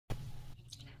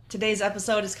Today's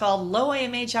episode is called Low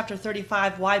AMH After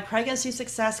 35, Why Pregnancy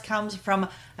Success Comes from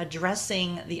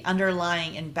Addressing the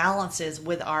Underlying Imbalances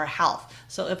with Our Health.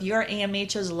 So if your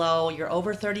AMH is low, you're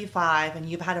over 35, and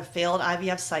you've had a failed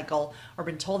IVF cycle or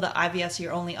been told that IVF is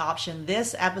your only option,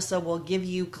 this episode will give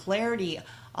you clarity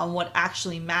on what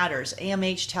actually matters.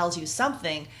 AMH tells you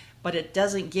something, but it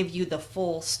doesn't give you the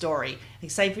full story.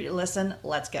 Excited for you to listen?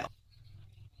 Let's go.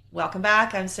 Welcome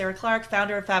back. I'm Sarah Clark,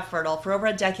 founder of Fertility. For over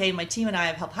a decade, my team and I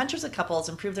have helped hundreds of couples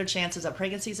improve their chances of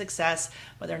pregnancy success,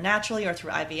 whether naturally or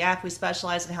through IVF. We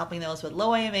specialize in helping those with low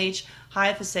AMH,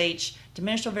 high FSH,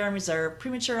 diminished ovarian reserve,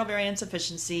 premature ovarian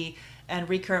insufficiency, and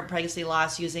recurrent pregnancy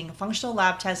loss using functional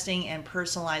lab testing and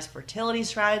personalized fertility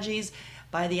strategies.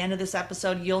 By the end of this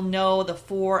episode, you'll know the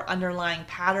 4 underlying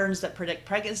patterns that predict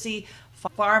pregnancy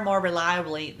far more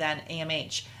reliably than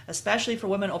AMH, especially for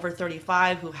women over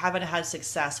 35 who haven't had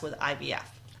success with IVF.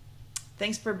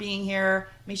 Thanks for being here.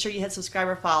 Make sure you hit subscribe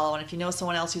or follow. And if you know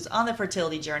someone else who's on the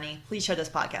fertility journey, please share this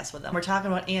podcast with them. We're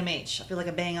talking about AMH. I feel like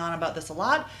I bang on about this a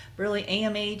lot. Really,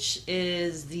 AMH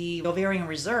is the ovarian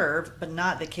reserve, but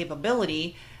not the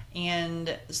capability.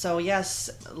 And so yes,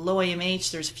 low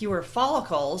AMH, there's fewer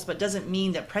follicles, but doesn't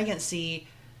mean that pregnancy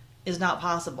is not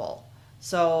possible.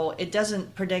 So it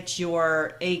doesn't predict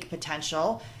your egg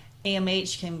potential.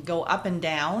 AMH can go up and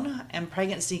down, and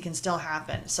pregnancy can still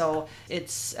happen. So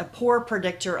it's a poor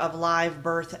predictor of live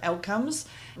birth outcomes.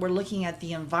 We're looking at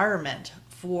the environment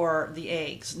for the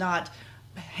eggs, not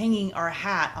hanging our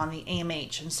hat on the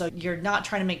AMH. And so you're not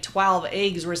trying to make 12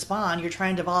 eggs respond, you're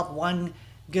trying to develop one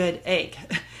good egg.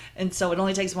 And so it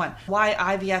only takes one. Why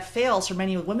IVF fails for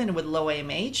many women with low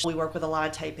AMH. We work with a lot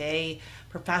of type A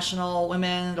professional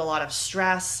women, a lot of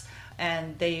stress,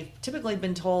 and they've typically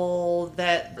been told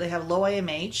that they have low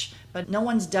AMH, but no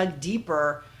one's dug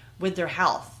deeper with their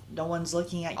health. No one's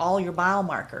looking at all your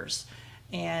biomarkers.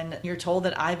 And you're told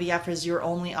that IVF is your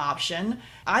only option.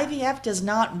 IVF does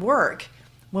not work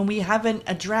when we haven't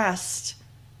addressed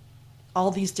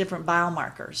all these different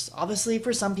biomarkers. Obviously,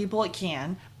 for some people it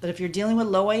can, but if you're dealing with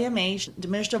low AMH,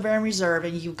 diminished ovarian reserve,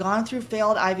 and you've gone through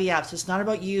failed IVFs, it's not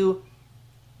about you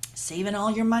saving all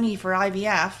your money for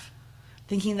IVF,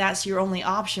 thinking that's your only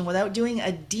option without doing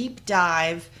a deep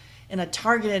dive in a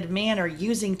targeted manner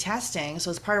using testing.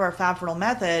 So as part of our Fertility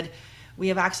method, we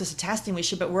have access to testing. We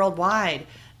ship it worldwide,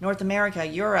 North America,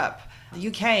 Europe, the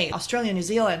UK, Australia, New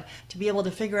Zealand, to be able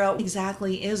to figure out what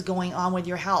exactly is going on with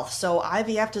your health. So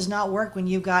IVF does not work when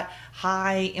you've got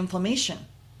high inflammation.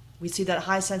 We see that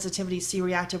high sensitivity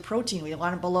C-reactive protein. We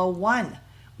want it below 1.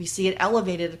 We see it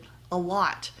elevated a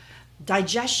lot.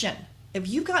 Digestion. If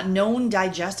you've got known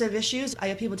digestive issues, I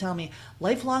have people telling me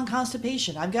lifelong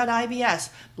constipation, I've got IBS,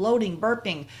 bloating,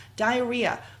 burping,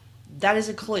 diarrhea. That is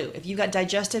a clue. If you've got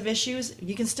digestive issues,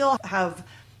 you can still have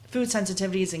food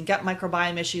sensitivities and gut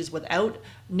microbiome issues without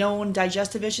known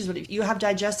digestive issues. But if you have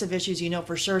digestive issues, you know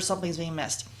for sure something's being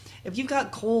missed. If you've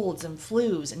got colds and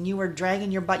flus and you are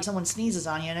dragging your butt, someone sneezes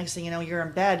on you, next thing you know, you're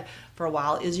in bed for a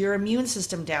while, is your immune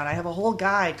system down? I have a whole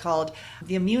guide called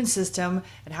The Immune System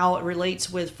and how it relates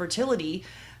with fertility.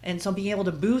 And so being able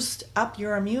to boost up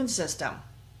your immune system.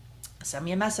 Send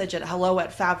me a message at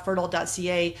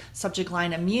hello@fabfertile.ca, subject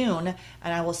line immune,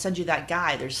 and I will send you that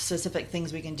guide. There's specific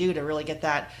things we can do to really get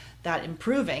that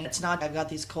improving. It's not, I've got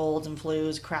these colds and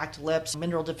flus, cracked lips,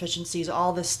 mineral deficiencies,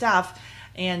 all this stuff,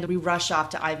 and we rush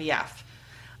off to IVF.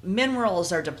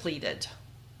 Minerals are depleted.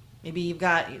 Maybe you've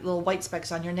got little white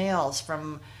specks on your nails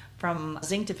from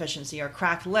zinc deficiency or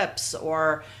cracked lips,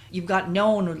 or you've got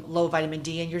known low vitamin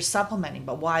D and you're supplementing,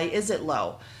 but why is it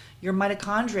low? Your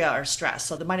mitochondria are stressed.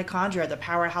 So the mitochondria are the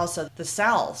powerhouse of the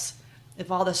cells. If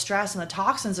all the stress and the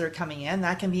toxins that are coming in,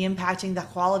 that can be impacting the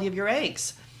quality of your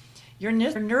eggs. Your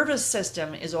nervous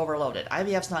system is overloaded.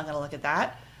 IVF's not going to look at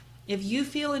that. If you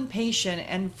feel impatient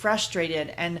and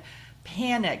frustrated and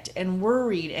panicked and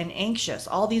worried and anxious,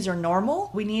 all these are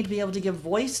normal. We need to be able to give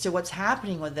voice to what's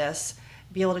happening with this,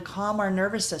 be able to calm our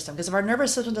nervous system. Because if our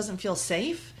nervous system doesn't feel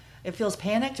safe, it feels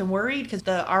panicked and worried because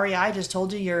the REI just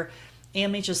told you your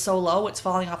AMH is so low, it's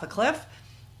falling off a cliff.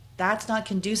 That's not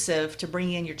conducive to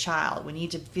bringing in your child. We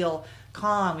need to feel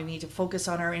calm. We need to focus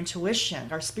on our intuition,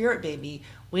 our spirit baby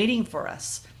waiting for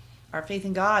us, our faith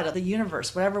in God, the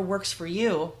universe, whatever works for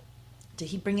you,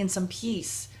 to bring in some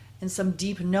peace and some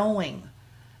deep knowing.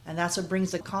 And that's what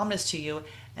brings the calmness to you.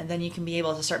 And then you can be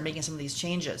able to start making some of these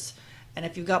changes. And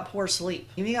if you've got poor sleep,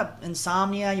 if you've got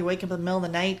insomnia, you wake up in the middle of the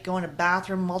night, going to the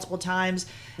bathroom multiple times,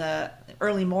 the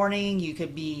early morning, you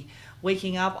could be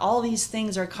waking up. All these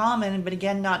things are common, but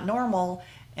again, not normal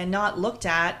and not looked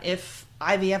at if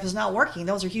IVF is not working.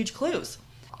 Those are huge clues.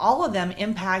 All of them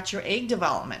impact your egg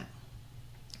development.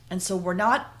 And so we're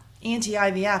not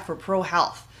anti-IVF or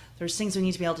pro-health. There's things we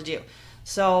need to be able to do.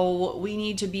 So we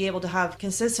need to be able to have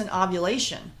consistent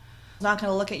ovulation. It's not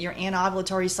going to look at your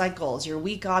anovulatory cycles, your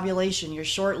weak ovulation, your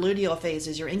short luteal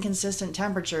phases, your inconsistent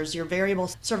temperatures, your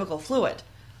variable cervical fluid.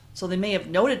 So they may have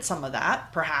noted some of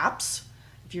that, perhaps,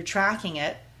 if you're tracking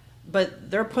it, but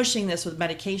they're pushing this with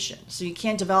medication. So you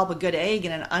can't develop a good egg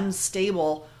in an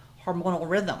unstable hormonal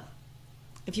rhythm.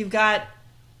 If you've got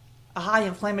a high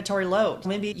inflammatory load,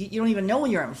 maybe you don't even know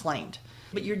you're inflamed,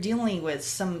 but you're dealing with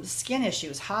some skin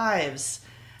issues, hives,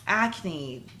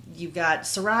 acne, you've got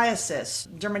psoriasis,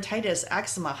 dermatitis,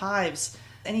 eczema, hives,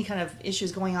 any kind of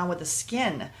issues going on with the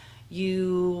skin.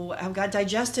 You have got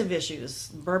digestive issues,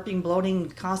 burping, bloating,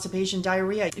 constipation,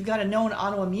 diarrhea. You've got a known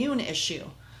autoimmune issue.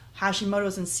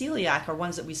 Hashimoto's and celiac are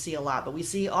ones that we see a lot, but we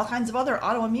see all kinds of other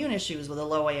autoimmune issues with a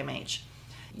low AMH.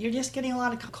 You're just getting a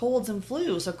lot of colds and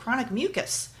flus, so chronic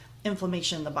mucus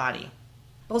inflammation in the body.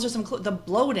 Those are some, the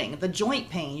bloating, the joint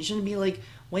pain. You shouldn't be like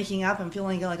waking up and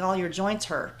feeling like all your joints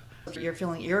hurt. You're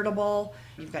feeling irritable,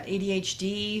 you've got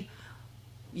ADHD,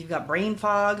 you've got brain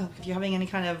fog. If you're having any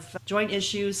kind of joint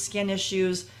issues, skin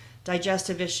issues,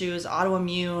 digestive issues,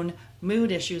 autoimmune,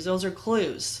 mood issues, those are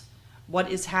clues. What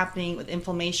is happening with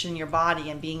inflammation in your body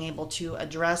and being able to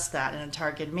address that in a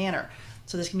targeted manner.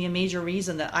 So this can be a major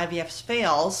reason that IVF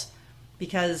fails,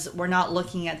 because we're not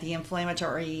looking at the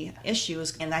inflammatory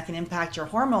issues, and that can impact your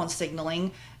hormone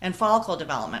signaling and follicle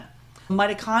development.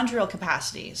 Mitochondrial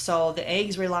capacity. So the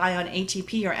eggs rely on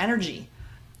ATP or energy,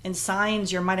 and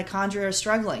signs your mitochondria are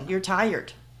struggling. You're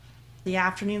tired. The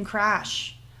afternoon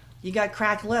crash. You got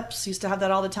cracked lips. Used to have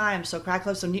that all the time. So cracked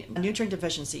lips are nutrient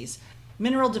deficiencies.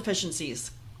 Mineral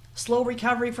deficiencies. Slow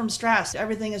recovery from stress.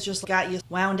 Everything has just got you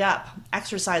wound up.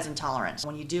 Exercise intolerance.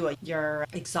 When you do it, you're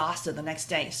exhausted the next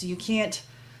day. So you can't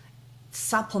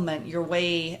supplement your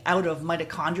way out of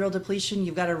mitochondrial depletion.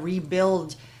 You've got to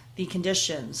rebuild the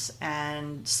conditions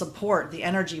and support the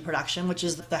energy production, which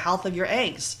is the health of your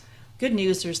eggs. Good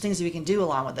news, there's things that we can do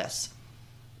along with this.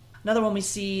 Another one we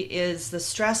see is the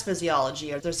stress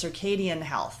physiology or the circadian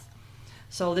health.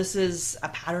 So this is a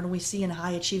pattern we see in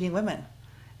high achieving women.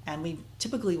 And we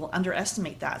typically will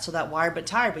underestimate that. So that wired but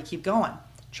tired, we keep going.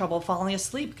 Trouble falling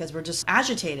asleep because we're just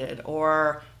agitated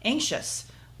or anxious.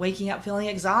 Waking up feeling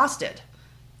exhausted.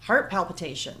 Heart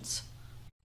palpitations.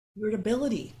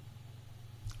 Irritability.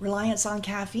 Reliance on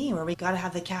caffeine, where we got to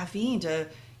have the caffeine to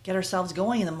get ourselves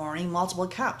going in the morning, multiple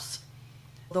cups.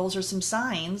 Those are some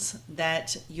signs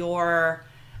that your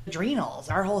adrenals,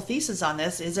 our whole thesis on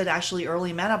this, is it actually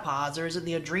early menopause, or is it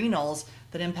the adrenals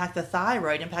that impact the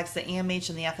thyroid, impacts the AMH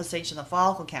and the FSH and the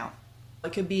follicle count?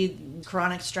 It could be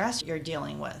chronic stress you're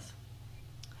dealing with.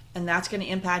 And that's going to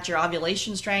impact your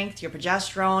ovulation strength, your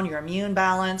progesterone, your immune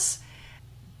balance.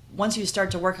 Once you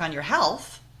start to work on your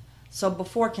health, so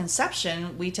before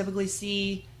conception, we typically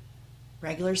see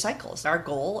regular cycles. Our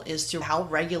goal is to help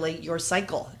regulate your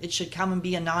cycle. It should come and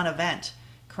be a non-event.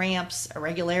 Cramps,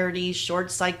 irregularities,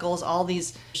 short cycles, all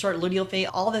these short luteal phase,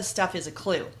 all this stuff is a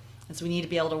clue. And so we need to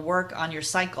be able to work on your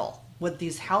cycle. With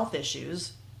these health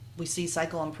issues, we see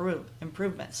cycle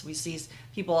improvements. We see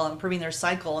people improving their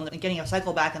cycle and getting a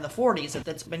cycle back in the 40s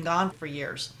that's been gone for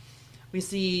years. We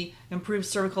see improved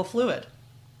cervical fluid.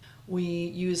 We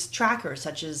use trackers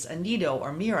such as a Nido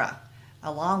or Mira,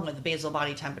 along with basal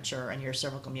body temperature and your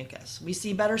cervical mucus. We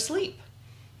see better sleep.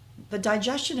 The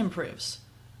digestion improves.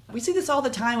 We see this all the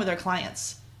time with our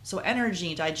clients. So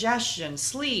energy, digestion,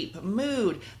 sleep,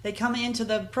 mood, they come into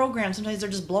the program. Sometimes they're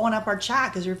just blowing up our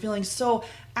chat because you're feeling so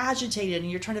agitated and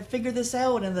you're trying to figure this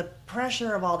out, and the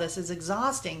pressure of all this is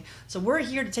exhausting. So we're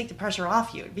here to take the pressure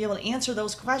off you, to be able to answer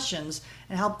those questions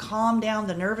and help calm down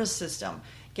the nervous system.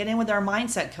 Get in with our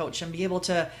mindset coach and be able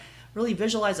to really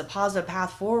visualize a positive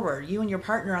path forward. You and your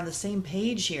partner on the same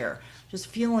page here, just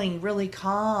feeling really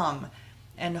calm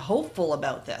and hopeful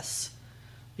about this.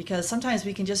 Because sometimes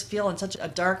we can just feel in such a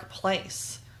dark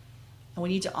place. And we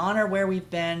need to honor where we've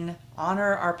been,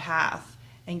 honor our path,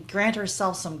 and grant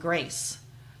ourselves some grace.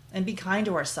 And be kind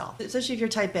to ourselves. Especially if you're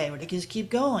type A, we just keep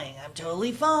going. I'm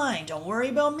totally fine. Don't worry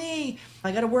about me.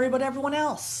 I got to worry about everyone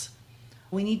else.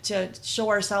 We need to show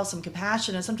ourselves some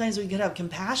compassion. And sometimes we can have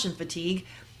compassion fatigue.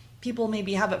 People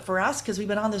maybe have it for us because we've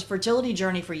been on this fertility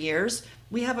journey for years.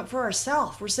 We have it for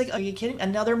ourselves. We're sick. Are you kidding?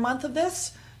 Another month of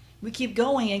this? We keep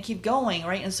going and keep going,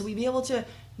 right? And so we be able to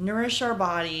nourish our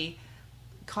body,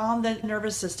 calm the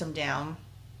nervous system down,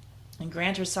 and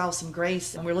grant ourselves some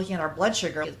grace. And we're looking at our blood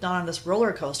sugar. It's not on this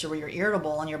roller coaster where you're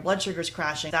irritable and your blood sugar's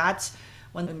crashing. That's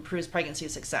when it improves pregnancy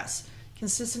success.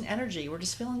 Consistent energy. We're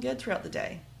just feeling good throughout the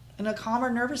day. And a calmer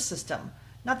nervous system.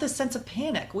 Not this sense of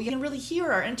panic. We can really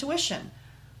hear our intuition.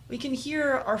 We can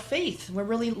hear our faith. We're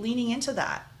really leaning into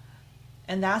that.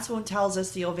 And that's what tells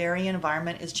us the ovarian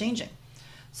environment is changing.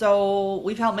 So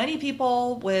we've helped many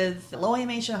people with low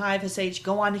AMH and high FSH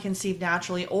go on to conceive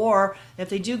naturally, or if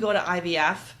they do go to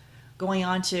IVF, going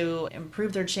on to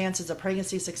improve their chances of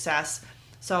pregnancy success.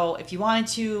 So if you wanted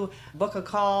to book a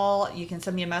call, you can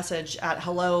send me a message at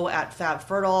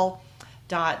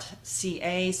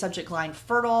hello@fabfertile.ca, subject line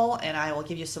fertile, and I will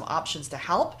give you some options to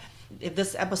help. If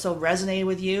this episode resonated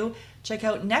with you, check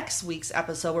out next week's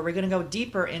episode where we're going to go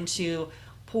deeper into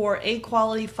poor egg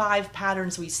quality 5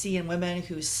 patterns we see in women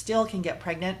who still can get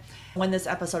pregnant. When this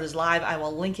episode is live, I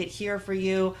will link it here for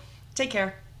you. Take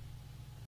care.